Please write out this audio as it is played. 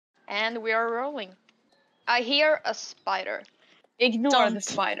And we are rolling. I hear a spider. Ignore the Don't.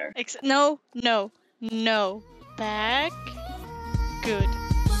 spider. No, no, no. Back. Good.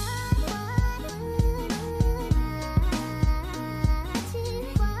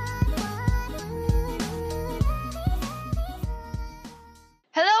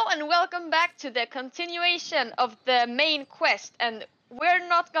 Hello and welcome back to the continuation of the main quest, and we're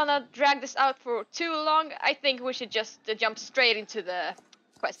not gonna drag this out for too long. I think we should just jump straight into the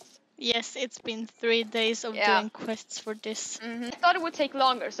quests. Yes, it's been 3 days of Yeah. doing quests for this. I thought it would take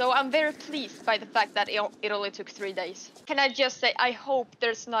longer, so I'm very pleased by the fact that it only took 3 days. Can I just say, I hope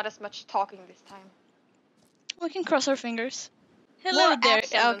there's not as much talking this time. We can cross our fingers. Hello More there.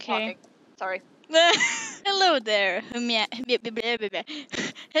 action than Okay. talking. Sorry. Hello there,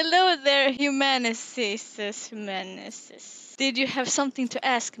 Hello there, humanices. Did you have something to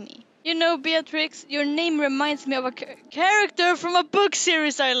ask me? You know, Beatrix, your name reminds me of a character from a book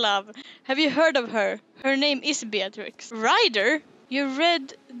series I love. Have you heard of her? Her name is Beatrix. Rider? You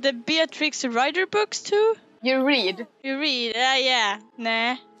read the Beatrix Rider books too? You read. You read? Yeah.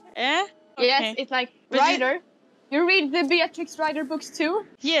 Nah. Eh? Yes, Okay. it's like But Rider. You read the Beatrix Rider books too?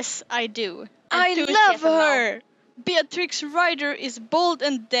 Yes, I do. I love Enthusiasm now. her! Beatrix Rider is bold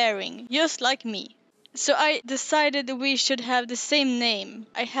and daring, just like me. So I decided we should have the same name.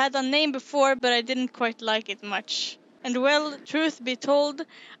 I had a name before, but I didn't quite like it much. And well, truth be told,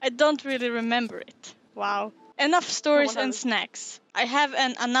 I don't really remember it. Wow. Enough stories and snacks. I have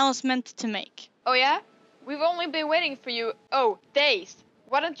an announcement to make. Oh yeah? We've only been waiting for you, days.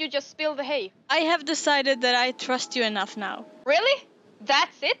 Why don't you just spill the hay? I have decided that I trust you enough now. Really?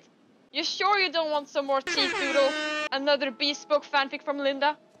 That's it? You sure you don't want some more cheese doodles? Another bespoke fanfic from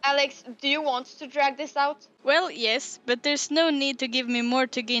Linda? Alex, do you want to drag this out? Well, yes, but there's no need to give me more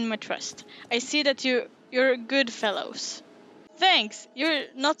to gain my trust. I see that you're good fellows. Thanks, you're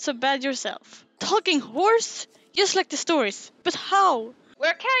not so bad yourself. Talking horse? Just like the stories. But how?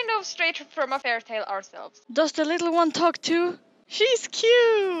 We're kind of straight from a fairy tale ourselves. Does the little one talk too? She's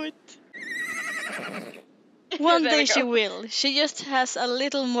cute! One There we day she go. will. She just has a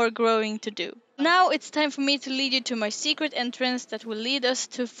little more growing to do. Now it's time for me to lead you to my secret entrance that will lead us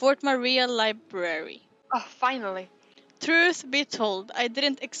to Fort Maria Library. Oh, finally. Truth be told, I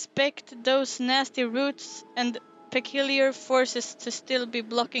didn't expect those nasty roots and peculiar forces to still be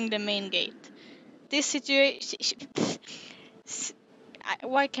blocking the main gate. This situation...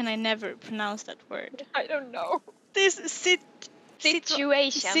 Why can I never pronounce that word? I don't know. This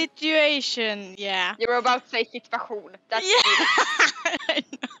situation, yeah. You were about to say situation. That's Yeah, I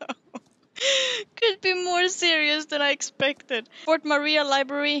know. Could be more serious than I expected. Fort Maria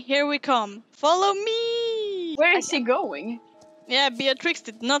Library, here we come. Follow me! Where is she going? Yeah, Beatrix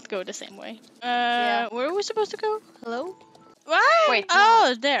did not go the same way. Yeah. Where are we supposed to go? Hello? Wow! Wait,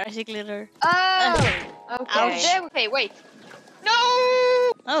 Oh, there, I see glitter. Oh, Okay. Ouch. there, okay, wait. No!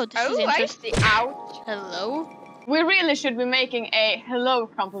 Oh, this is Oh, I interesting. see. Ouch. Hello? We really should be making a hello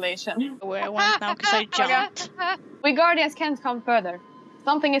compilation. Where I went now, because I jumped. We Guardians can't come further.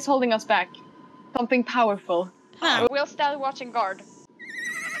 Something is holding us back. Something powerful. Huh. We'll start watching guard.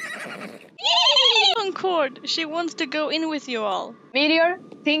 Concord, she wants to go in with you all. Meteor,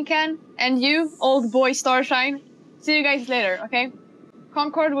 Tin Can, and you, old boy Starshine. See you guys later, okay?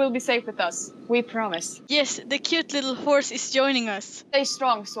 Concord will be safe with us. We promise. Yes, the cute little horse is joining us. Stay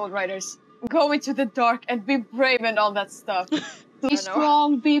strong, Soul Riders. Go into the dark and be brave and all that stuff. Be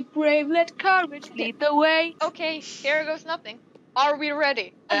strong, be brave, let courage lead the way. Okay, here goes nothing. Are we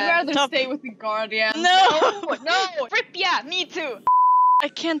ready? I'd rather Top. stay with the Guardians. No! No! Rip, yeah, me too! I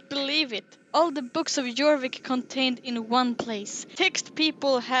can't believe it. All the books of Jorvik contained in one place. Text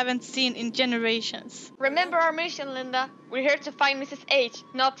people haven't seen in generations. Remember our mission, Linda. We're here to find Mrs. H,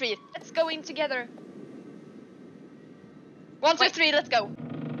 not read. Let's go in together. 1, 2, 3, let's go.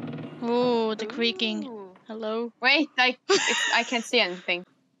 Oh, the creaking. Ooh. Hello? Wait, I can't see anything.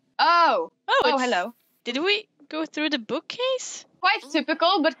 Oh! Oh, it's- hello. Did we go through the bookcase? Quite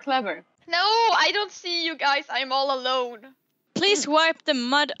typical, but clever. No, I don't see you guys. I'm all alone. Please wipe the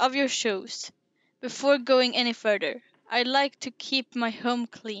mud off your shoes before going any further. I like to keep my home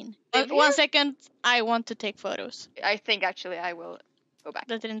clean. Same here. 1 second, I want to take photos. I think actually I will go back.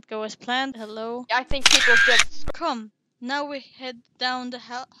 That didn't go as planned. Hello? I think people just... Come. Now we head down the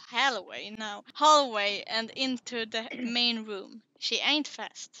hallway and into the main room. She ain't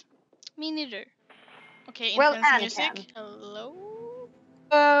fast. Me neither. Okay, Well, intense Anne music. can. Hello?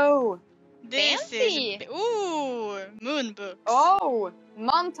 Oh! This Fancy. is... Ooh! Moon books. Oh!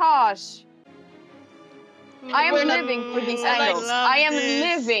 Montage! I am We're living for these I like angles. I am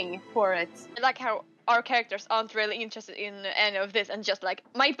this. living for it. I like how our characters aren't really interested in any of this and just like,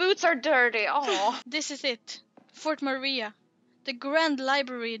 my boots are dirty. Oh. This is it. Fort Maria. The grand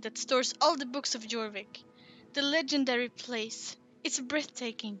library that stores all the books of Jorvik. The legendary place. It's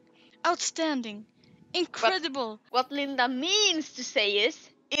breathtaking. Outstanding. Incredible. What Linda means to say is,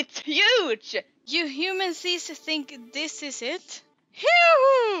 it's huge. You humans think this is it?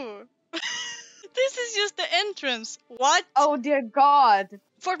 Hoo! This is just the entrance. What? Oh dear God.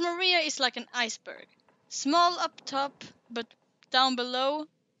 Fort Maria is like an iceberg. Small up top, but down below,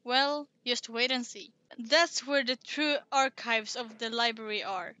 well, just wait and see. That's where the true archives of the library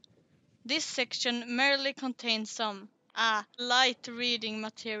are. This section merely contains some, light reading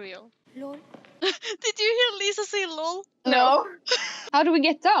material. Lol. Did you hear Lisa say lol? No. How do we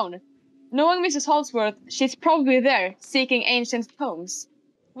get down? Knowing Mrs. Holdsworth, she's probably there, seeking ancient tomes.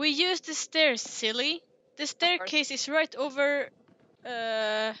 We use the stairs, silly. The staircase is right over...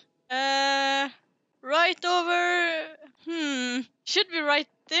 right over... should be right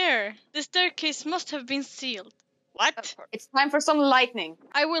there. The staircase must have been sealed. What? It's time for some lightning.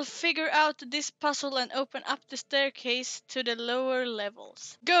 I will figure out this puzzle and open up the staircase to the lower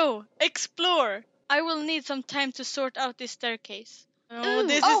levels. Go! Explore! I will need some time to sort out this staircase. Oh, Ooh.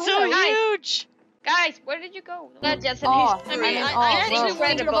 this Oh, is so nice. huge! Guys, where did you go? Legends and Oh, history. I mean, I oh, actually well.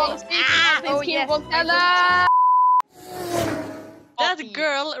 wondered Oh, yes. that Poppy.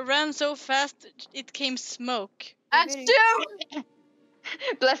 girl ran so fast it came smoke. That's two!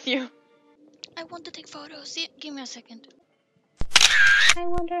 Bless you. I want to take photos. Give me a second. I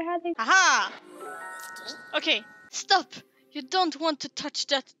wonder how they... Aha! Okay, stop! You don't want to touch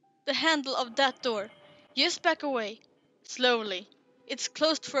the handle of that door. Just back away. Slowly. It's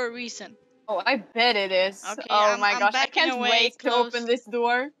closed for a reason. Oh, I bet it is. Okay, oh I'm my gosh, I backing can't away, wait to close. open this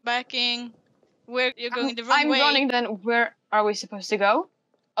door. Backing. Where you're going the wrong I'm way. running then. Where are we supposed to go?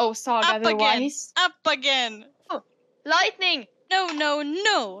 Oh, Saga Up the again. Wise. Up again. Lightning.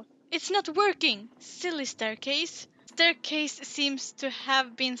 No. It's not working. Silly staircase. Staircase seems to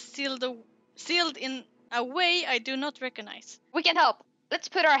have been sealed in a way I do not recognize. We can help. Let's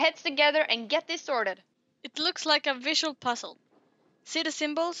put our heads together and get this sorted. It looks like a visual puzzle. See the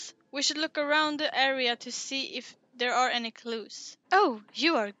symbols? We should look around the area to see if there are any clues. Oh,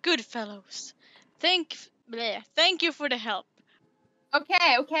 you are good fellows. Thank you for the help.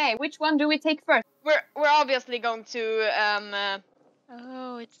 Okay. Which one do we take first? We're obviously going to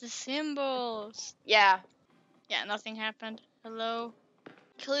Oh, it's the symbols. yeah. Yeah, nothing happened. Hello.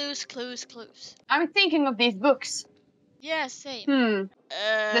 Clues. I'm thinking of these books. Yeah, same.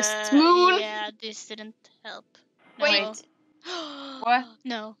 The spoon. Yeah, this didn't help. No. Wait. What?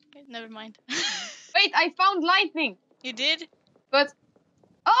 No, never mind. Wait, I found lightning. You did? But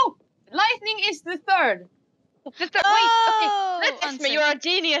oh, lightning is the third. Wait, Oh, okay. Esme, unsafe. you're a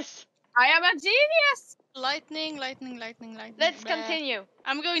genius. I am a genius. Lightning. Let's Blah. continue.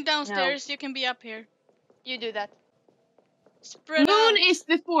 I'm going downstairs. You can be up here. You do that. Spread Moon out. is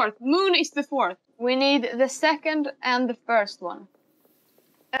the fourth. We need the second and the first one.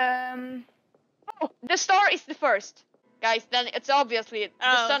 Oh, the star is the first. Guys, then it's obviously the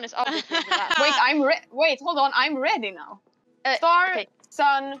Oh. sun is obviously the last. Wait, hold on. I'm ready now. Star, okay.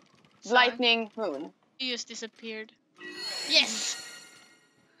 sun, Sun. lightning, moon. You just disappeared. Yes.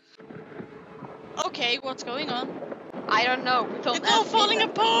 Okay, what's going on? I don't know. Don't It's all ask me falling that.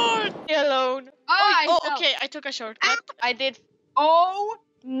 apart. Leave me alone. Oh, fell. okay. I took a shortcut. I did. Oh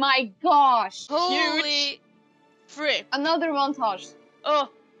my gosh. Holy frick. Another montage. Oh,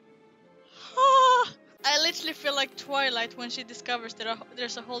 I literally feel like Twilight when she discovers that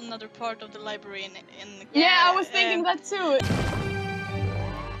there's a whole nother part of the library in Yeah, I was thinking that too.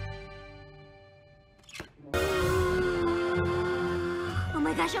 Oh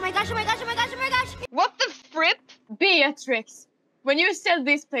my gosh. what the fripp? Beatrix, when you said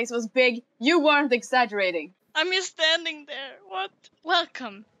this place was big, you weren't exaggerating. I'm just standing there. What?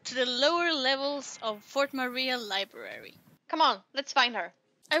 Welcome to the lower levels of Fort Maria Library. Come on, let's find her.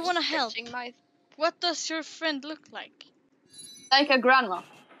 I want to help. Stretching my- What does your friend look like? Like a grandma.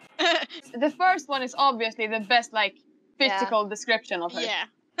 The first one is obviously the best, like, physical description of her. Yeah.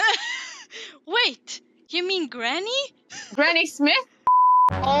 Wait, you mean Granny? Granny Smith?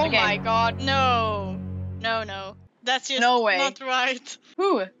 Oh Okay. my god. No. That's just No way. not right.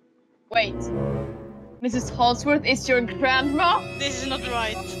 Who? Wait. Mrs. Holdsworth is your grandma? This is not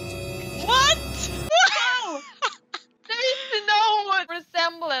right. What? There is no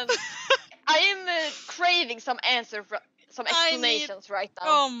resemblance. I am craving some answer, some explanations right now.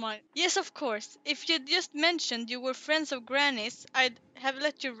 Oh my. Yes, of course. If you just mentioned you were friends of Granny's, I'd have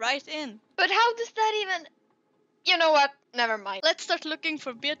let you right in. But how does that even... You know what? Never mind. Let's start looking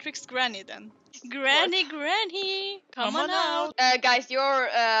for Beatrix Granny then. Granny, come on out. Guys, you're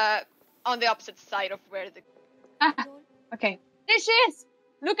on the opposite side of where the Okay. There she is!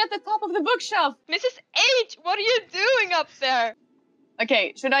 Look at the top of the bookshelf! Mrs. H, what are you doing up there?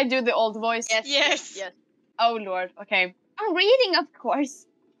 Okay, should I do the old voice? Yes. Oh lord, okay. I'm reading, of course.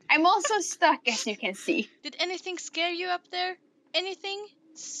 I'm also stuck, as you can see. Did anything scare you up there? Anything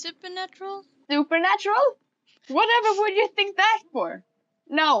supernatural? Supernatural? Whatever would you think that for?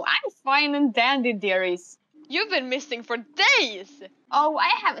 No, I'm fine and dandy, dearies. You've been missing for days. Oh, I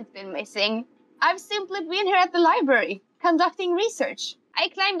haven't been missing. I've simply been here at the library, conducting research. I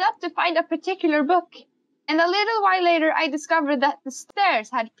climbed up to find a particular book. And a little while later, I discovered that the stairs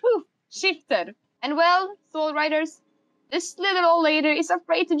had poof shifted. And well, soul riders, this little old lady is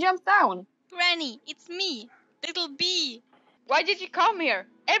afraid to jump down. Granny, it's me, Little B. Why did you come here?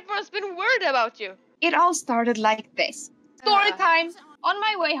 Everyone's been worried about you. It all started like this. Story time! On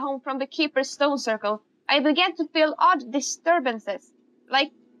my way home from the Keeper's Stone Circle, I began to feel odd disturbances.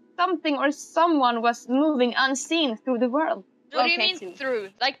 Like something or someone was moving unseen through the world. What do you mean through?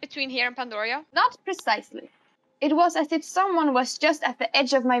 Like between here and Pandoria? Not precisely. It was as if someone was just at the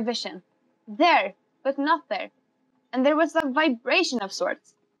edge of my vision. There, but not there. And there was a vibration of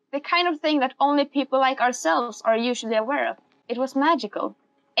sorts. The kind of thing that only people like ourselves are usually aware of. It was magical,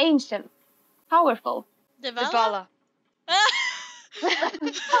 ancient, powerful. The The Vala?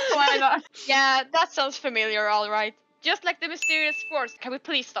 Why not? Yeah, that sounds familiar, alright. Just like the mysterious force. Can we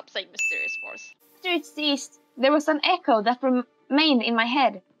please stop saying mysterious force? After it ceased, there was an echo that remained in my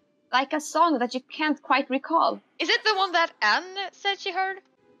head. Like a song that you can't quite recall. Is it the one that Anne said she heard?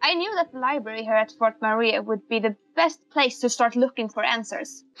 I knew that the library here at Fort Maria would be the best place to start looking for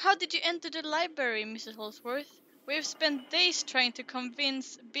answers. How did you enter the library, Mrs. Holsworth? We've spent days trying to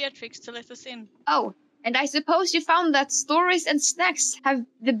convince Beatrix to let us in. Oh, and I suppose you found that stories and snacks have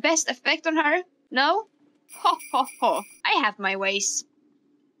the best effect on her? No? Ho ho ho, I have my ways.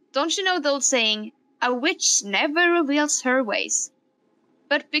 Don't you know the old saying, a witch never reveals her ways?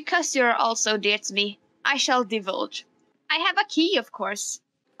 But because you're all so dear to me, I shall divulge. I have a key, of course.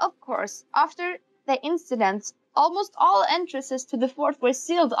 Of course, after the incident, almost all entrances to the fort were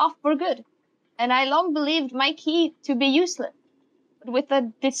sealed off for good, and I long believed my key to be useless. But with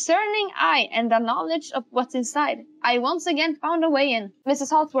a discerning eye and a knowledge of what's inside, I once again found a way in.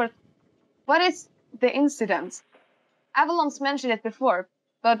 Mrs. Holsworth, what is the incident? Avalon's mentioned it before,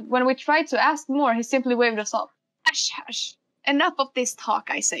 but when we tried to ask more, he simply waved us off. Hush, hush. Enough of this talk,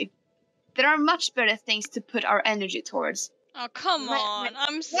 I say. There are much better things to put our energy towards. Oh, come on.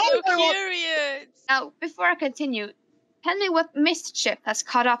 I'm so curious. Now, before I continue, tell me what mischief has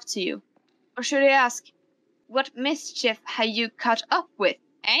caught up to you. Or should I ask, what mischief have you caught up with,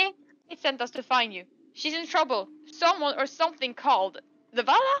 eh? It sent us to find you. She's in trouble. Someone or something called the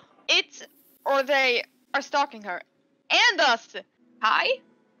Vala? It or they are stalking her. And us! Hi?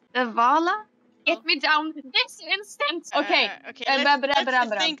 The Vala? Get me down this instant! Okay.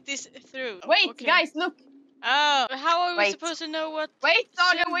 Let's think this through. Wait, Okay. guys, look! Oh, how are we Wait. supposed to know what? Wait,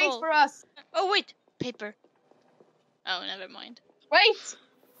 Saga, symbol? wait for us! Oh, wait. Paper. Oh, never mind. Wait!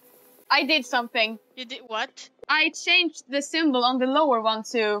 I did something. You did what? I changed the symbol on the lower one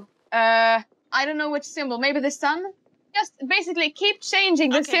to, I don't know which symbol, maybe the sun? Just basically keep changing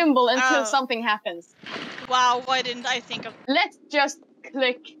the symbol until something happens. Wow, why didn't I think of... Let's just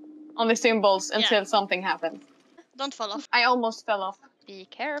click on the symbols until something happens. Don't fall off. I almost fell off. Be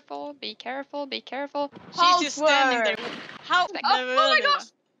careful, be careful, be careful. She's just standing there. How? Oh my gosh!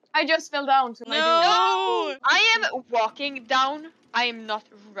 I just fell down to my doom. No! I am walking down. I am not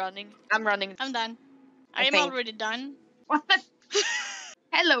running. I'm running. I'm done. I I am think. already done. What the?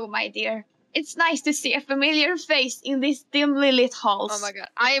 Hello, my dear. It's nice to see a familiar face in these dimly lit halls. Oh my god.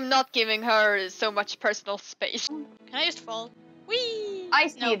 I am not giving her so much personal space. Can I just fall? Whee! I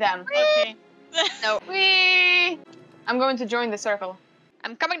see them. Okay. No. Whee! I'm going to join the circle.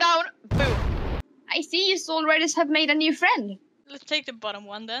 I'm coming down. Boom. I see you soul riders have made a new friend. Let's take the bottom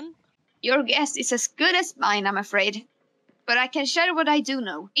one then. Your guess is as good as mine, I'm afraid. But I can share what I do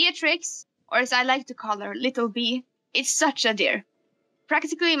know. Beatrix, or as I like to call her, Little B, is such a dear.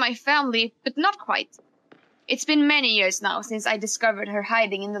 Practically my family, but not quite. It's been many years now since I discovered her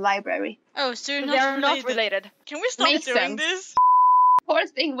hiding in the library. Oh, so you're They're not not related. Can we stop Makes doing sense. this? Poor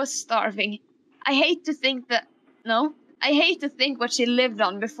thing was starving. I hate to think what she lived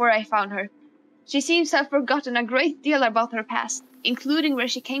on before I found her. She seems to have forgotten a great deal about her past, including where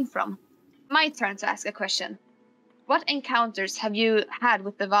she came from. My turn to ask a question. What encounters have you had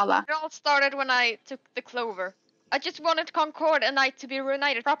with the Vala? It all started when I took the clover. I just wanted Concord and I to be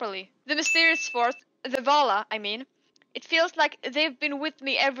reunited properly. The mysterious force, the Vala, I mean. It feels like they've been with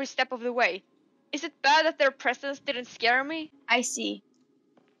me every step of the way. Is it bad that their presence didn't scare me? I see.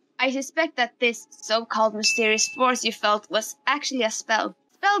 I suspect that this so-called mysterious force you felt was actually a spell.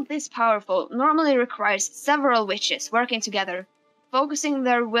 A spell this powerful normally requires several witches working together, focusing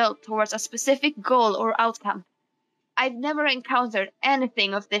their will towards a specific goal or outcome. I've never encountered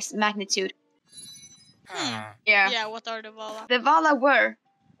anything of this magnitude. Yeah, what are the Vala? The Vala were,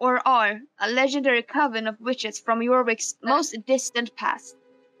 or are, a legendary coven of witches from Jorvik's most distant past.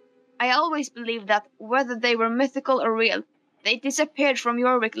 I always believed that, whether they were mythical or real, they disappeared from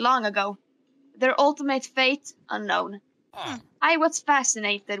Jorvik long ago. Their ultimate fate, unknown. I was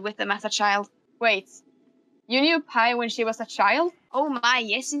fascinated with them as a child. Wait, you knew Pi when she was a child? Oh my,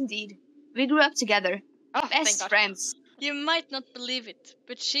 yes indeed. We grew up together. Oh, thank Best God. friends. You might not believe it,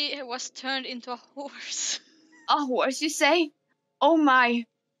 but she was turned into a horse. A horse, you say? Oh my.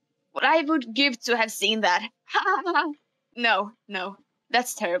 What I would give to have seen that. No,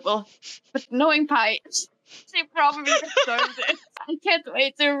 that's terrible. But knowing Pi, she probably deserved it. I can't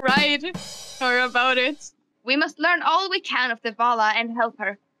wait to write her about it. We must learn all we can of the Vala and help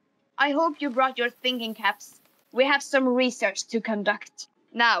her. I hope you brought your thinking caps. We have some research to conduct.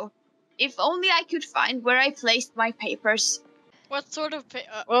 Now, if only I could find where I placed my papers. What sort of Okay.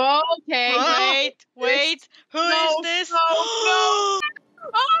 Wait, who is this? No. Oh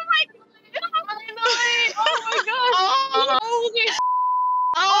my god! Finally! Oh my gosh! Holy sh!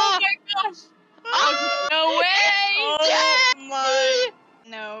 Oh my gosh! No way! Oh my!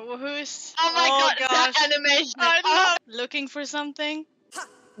 No, who's? Oh my God, gosh. that animation! I Oh. love looking for something.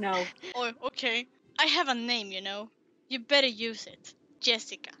 No. Oh, okay. I have a name, you know. You better use it,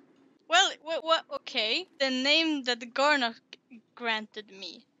 Jessica. Well, what? Okay, the name that Garnock granted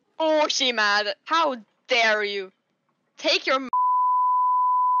me. Oh, she mad. How dare you? Take your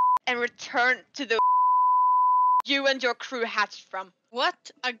and return to the you and your crew hatched from.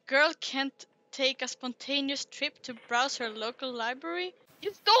 What? A girl can't take a spontaneous trip to browse her local library?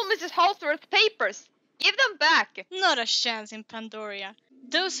 You stole Mrs. Halsworth's papers. Give them back. Not a chance in Pandoria.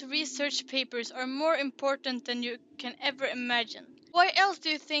 Those research papers are more important than you can ever imagine. Why else do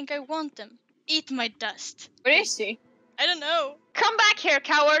you think I want them? Eat my dust. Where is she? I don't know. Come back here,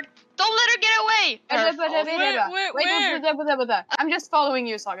 coward. Don't let her get away. Where? I'm just following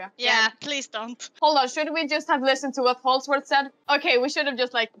you, Saga. Yeah, please don't. Hold on, should we just have listened to what Halsworth said? Okay, we should have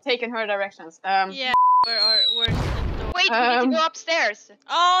just taken her directions. Yeah, where's the door? Wait, we need to go upstairs.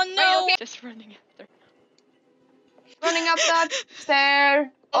 Oh no! Wait, okay. Just running after. Running up that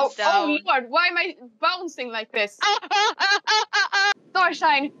stair. Oh Down. lord, why am I bouncing like this?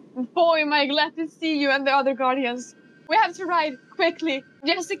 Starshine, boy, am I glad to see you and the other guardians. We have to ride quickly.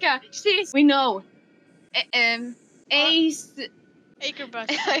 Jessica, we know. Ace... Acrebus.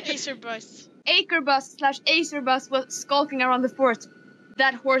 Acerbus. Acrebus/Acerbus was skulking around the fort.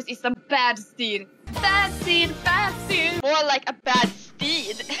 That horse is a bad steed. Bad steed. More like a bad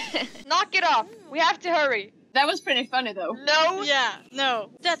steed. Knock it off. We have to hurry. That was pretty funny though. No. Yeah, no.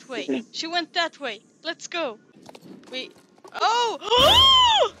 That way. She went that way. Let's go. Oh!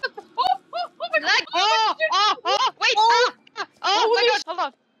 my god! Like, wait! Oh my god! Hold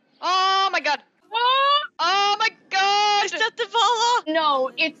on! Oh my god! Oh my god! Is that the Vala?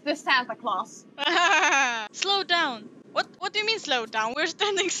 No, it's the Santa Claus. Slow down. What do you mean slow down? We're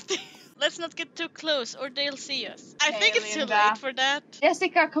standing still. Let's not get too close or they'll see us. I think it's too Linda. late for that.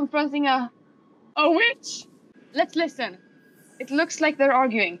 Jessica confronting a witch. Let's listen. It looks like they're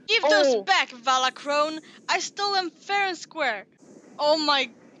arguing. Give those back, Vala Crone. I stole them fair and square. Oh my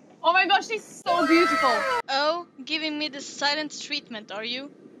gosh, she's so beautiful. Oh, giving me the silent treatment, are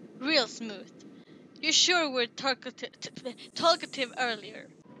you? Real smooth. You sure were talkative earlier.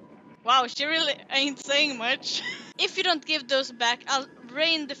 Wow, she really ain't saying much. If you don't give those back, I'll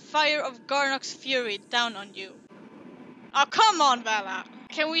rain the fire of Garnock's fury down on you. Oh, come on, Vala.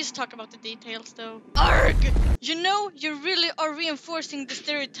 Can we just talk about the details, though? Arg! You know, you really are reinforcing the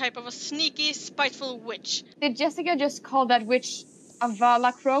stereotype of a sneaky, spiteful witch. Did Jessica just call that witch a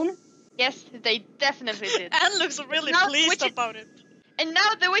Vala Crone? Yes, they definitely did. Anne looks really Now pleased about it. And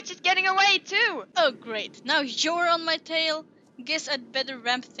now the witch is getting away too. Oh, great. Now you're on my tail. Guess I'd better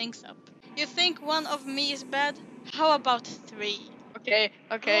ramp things up. You think one of me is bad? How about 3? Okay.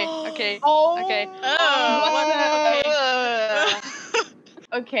 Oh. Okay.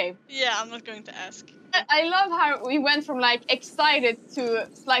 Okay. Yeah, I'm not going to ask. I love how we went from excited to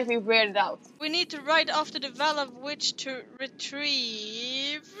slightly weirded out. We need to ride after the Vala Witch to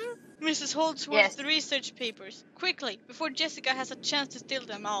retrieve Mrs. Holdsworth's research papers. Quickly, before Jessica has a chance to steal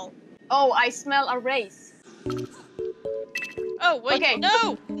them all. Oh, I smell a race. Oh, wait. Okay. No!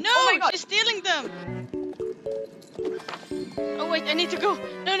 Oh my God. She's stealing them! Oh, wait, I need to go.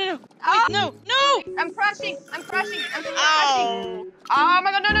 No. Wait, no! I'm crashing. I'm crashing. I'm crashing. Ow! Oh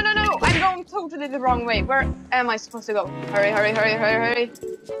my god, no. I'm going totally the wrong way. Where am I supposed to go? Hurry.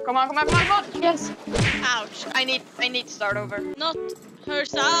 Come on. Yes. Ouch. I need to start over. Not her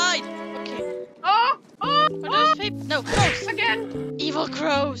side. Okay. Oh. Are those papers? No, crows. Again. Evil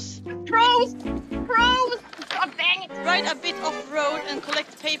crows. Crows. God dang it. Ride a bit off road and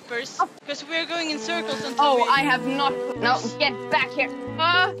collect papers, because we're going in circles until Oh, we... I have not. No, get back here.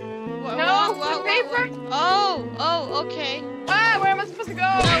 No, the paper. Oh, okay. Where am I supposed to go?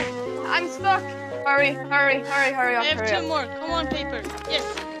 No. I'm stuck. Hurry up. I have two more. Come on, paper. Yes.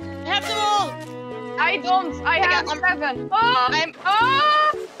 I have them all. I don't. I have 7. I'm.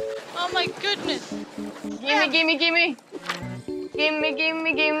 Oh my goodness. Gimme.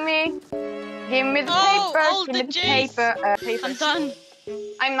 Give me the Oh, paper. all Give me the the J's. paper. I'm done.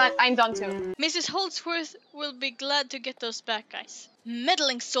 I'm done too. Mrs. Holdsworth will be glad to get those back, guys.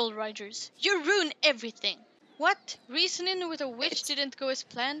 Meddling soul riders, you ruin everything. What? Reasoning with a witch didn't go as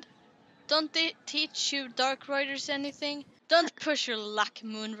planned? Don't they teach you dark riders anything? Don't push your luck,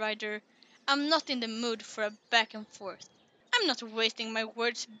 Moon Rider. I'm not in the mood for a back and forth. I'm not wasting my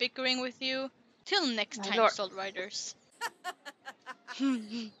words bickering with you. Till next My time, lord. soul riders.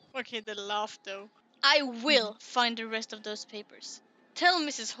 Okay, the laugh though. I will find the rest of those papers. Tell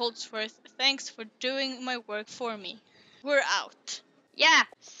Mrs. Holdsworth thanks for doing my work for me. We're out. Yeah,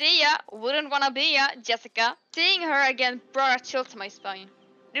 see ya. Wouldn't wanna be ya, Jessica. Seeing her again brought a chill to my spine.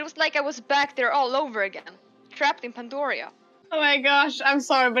 It was like I was back there all over again, trapped in Pandoria. Oh my gosh, I'm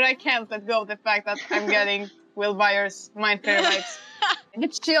sorry, but I can't let go of the fact that I'm getting Will Byers' Mind Fairy vibes.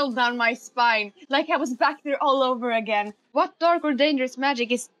 It chilled down my spine, like I was back there all over again. What dark or dangerous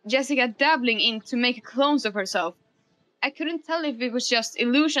magic is Jessica dabbling in to make clones of herself? I couldn't tell if it was just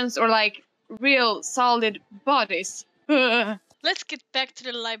illusions or like real solid bodies. Let's get back to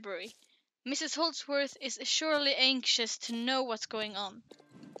the library. Mrs. Holdsworth is surely anxious to know what's going on.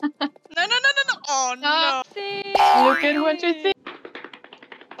 No. Oh no. Look at what you think.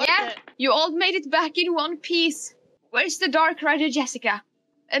 What Yeah, the- you all made it back in one piece. Where's the Dark Rider Jessica?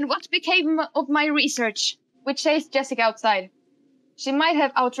 And what became of my research? We chased Jessica outside. She might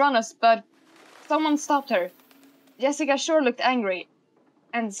have outrun us, but someone stopped her. Jessica sure looked angry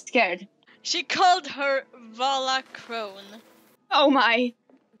and scared. She called her Vala Crone. Oh my,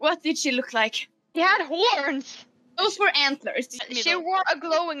 what did she look like? He had horns. Those were antlers. She Middle. wore a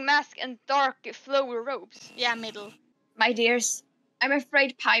glowing mask and dark, flowy robes. Yeah, middle. My dears, I'm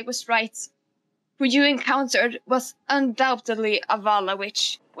afraid Pi was right. Who you encountered was undoubtedly a Vala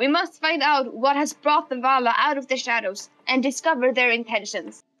witch. We must find out what has brought the Vala out of the shadows and discover their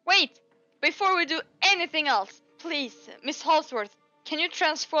intentions. Wait, before we do anything else, please, Miss Holdsworth, can you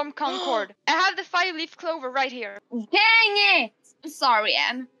transform Concord? I have the 5-leaf clover right here. Dang it! Sorry,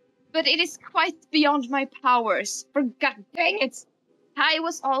 Anne, but it is quite beyond my powers. For god dang it! I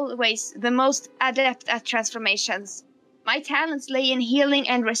was always the most adept at transformations. My talents lay in healing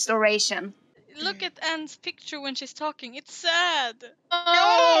and restoration. Look at Anne's picture when she's talking. It's sad.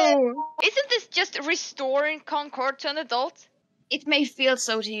 Oh! Isn't this just restoring Concord to an adult? It may feel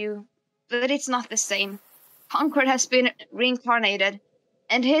so to you, but it's not the same. Concord has been reincarnated,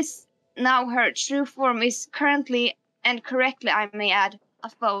 and his, now her, true form is currently, and correctly I may add, a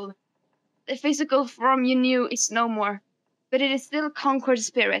foal. The physical form you knew is no more, but it is still Concord's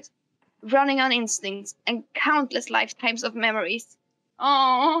spirit, running on instincts and countless lifetimes of memories.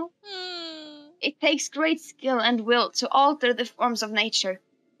 Aww. It takes great skill and will to alter the forms of nature.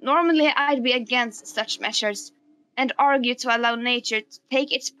 Normally I'd be against such measures, and argue to allow nature to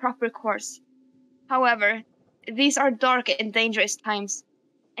take its proper course. However, these are dark and dangerous times,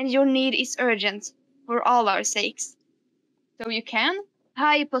 and your need is urgent, for all our sakes. So you can?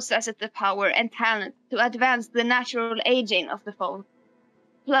 Hai possesses the power and talent to advance the natural aging of the foal.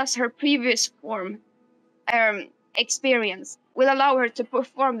 Plus her previous form, experience, will allow her to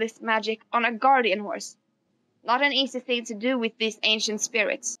perform this magic on a guardian horse. Not an easy thing to do with these ancient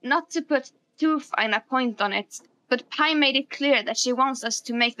spirits. Not to put too fine a point on it, but Pai made it clear that she wants us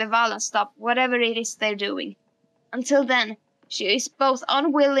to make the Vala stop whatever it is they're doing. Until then, she is both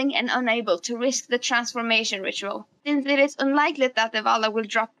unwilling and unable to risk the transformation ritual. Since it is unlikely that the Vala will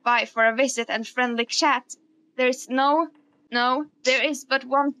drop by for a visit and friendly chat, there is but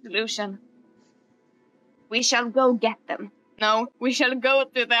one solution. We shall go get them. No, we shall go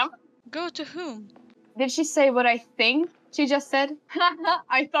to them. Go to whom? Did she say what I think she just said?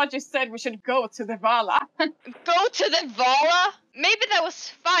 I thought you said we should go to the Vala. Go to the Vala? Maybe that was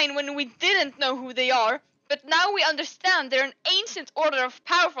fine when we didn't know who they are, But now we understand they're an ancient order of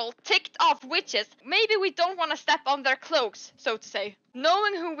powerful, ticked-off witches. Maybe we don't want to step on their cloaks, so to say.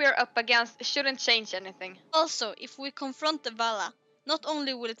 Knowing who we're up against shouldn't change anything. Also, if we confront the Vala, not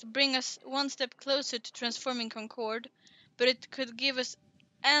only will it bring us one step closer to transforming Concord, but it could give us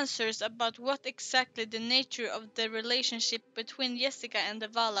answers about what exactly the nature of the relationship between Jessica and the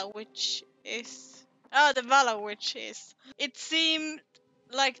Vala Witch is. The Vala Witch is. It seemed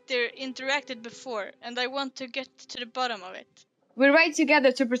like they interacted before, and I want to get to the bottom of it. We ride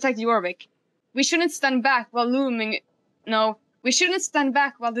together to protect Jorvik. We shouldn't stand back while we shouldn't stand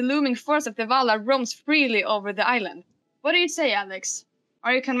back while the looming force of the Vala roams freely over the island. What do you say, Alex?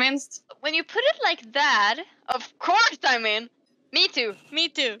 Are you convinced? When you put it like that, of course I'm in. Me too. Me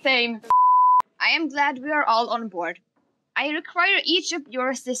too. Same. I am glad we are all on board. I require each of your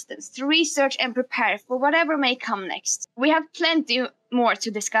assistants to research and prepare for whatever may come next. We have plenty more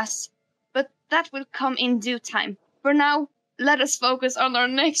to discuss, but that will come in due time. For now, let us focus on our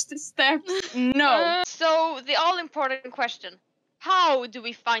next step. No. So, the all-important question. How do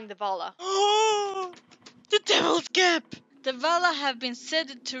we find the Vala? The Devil's Gap! The Vala have been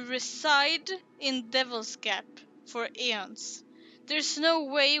said to reside in Devil's Gap for eons. There's no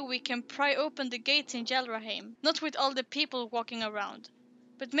way we can pry open the gates in Jalraheim, not with all the people walking around.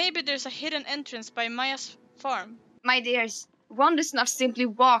 But maybe there's a hidden entrance by Maya's farm. My dears, one does not simply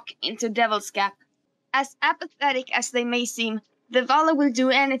walk into Devil's Gap. As apathetic as they may seem, the Vala will do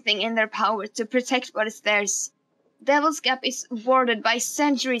anything in their power to protect what is theirs. Devil's Gap is warded by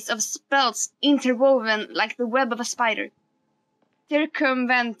centuries of spells interwoven like the web of a spider.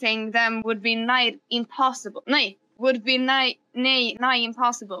 Circumventing them would be nigh impossible. Nigh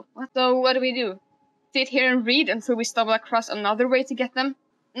impossible. What? So what do? Sit here and read until we stumble across another way to get them?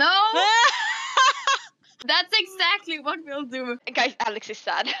 No! That's exactly what we'll do. Guys, Alex is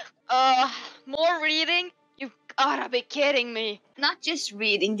sad. More reading? You gotta be kidding me. Not just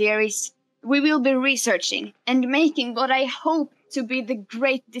reading, dearies. We will be researching and making what I hope to be the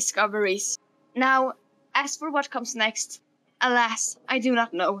great discoveries. Now, as for what comes next, alas, I do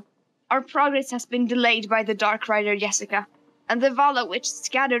not know. Our progress has been delayed by the Dark Rider Jessica, and the Vala Witch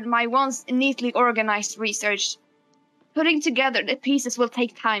scattered my once neatly organized research. Putting together the pieces will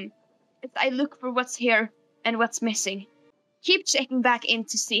take time, as I look for what's here and what's missing. Keep checking back in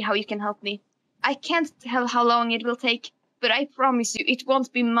to see how you can help me. I can't tell how long it will take, but I promise you it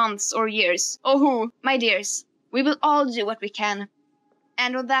won't be months or years. Oh, my dears, we will all do what we can.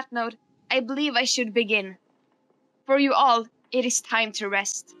 And on that note, I believe I should begin. For you all, it is time to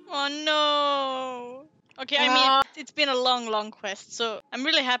rest. Oh no! Okay, I mean, it's been a long quest, so I'm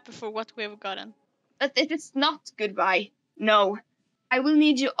really happy for what we've gotten. But it is not goodbye. No. I will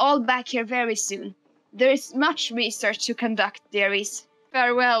need you all back here very soon. There is much research to conduct, dearies.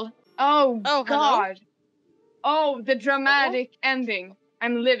 Farewell. Oh hello? God. Oh, the dramatic ending.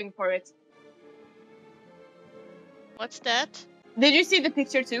 I'm living for it. What's that? Did you see the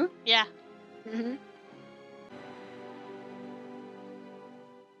picture too? Yeah. Mm-hmm.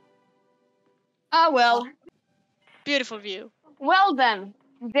 Ah, well. Beautiful view. Well then,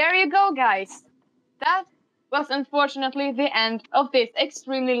 there you go, guys. That was unfortunately the end of this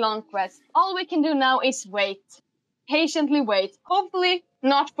extremely long quest. All we can do now is wait. Patiently wait. Hopefully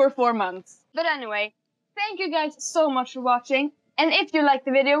not for 4 months. But anyway, thank you guys so much for watching. And if you liked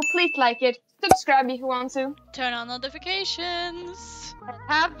the video, please like it. Subscribe if you want to. Turn on notifications.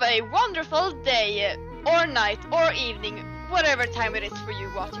 Have a wonderful day, or night, or evening, whatever time it is for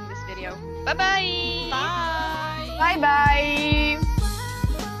you watching this video. Bye-bye! Bye! Bye-bye!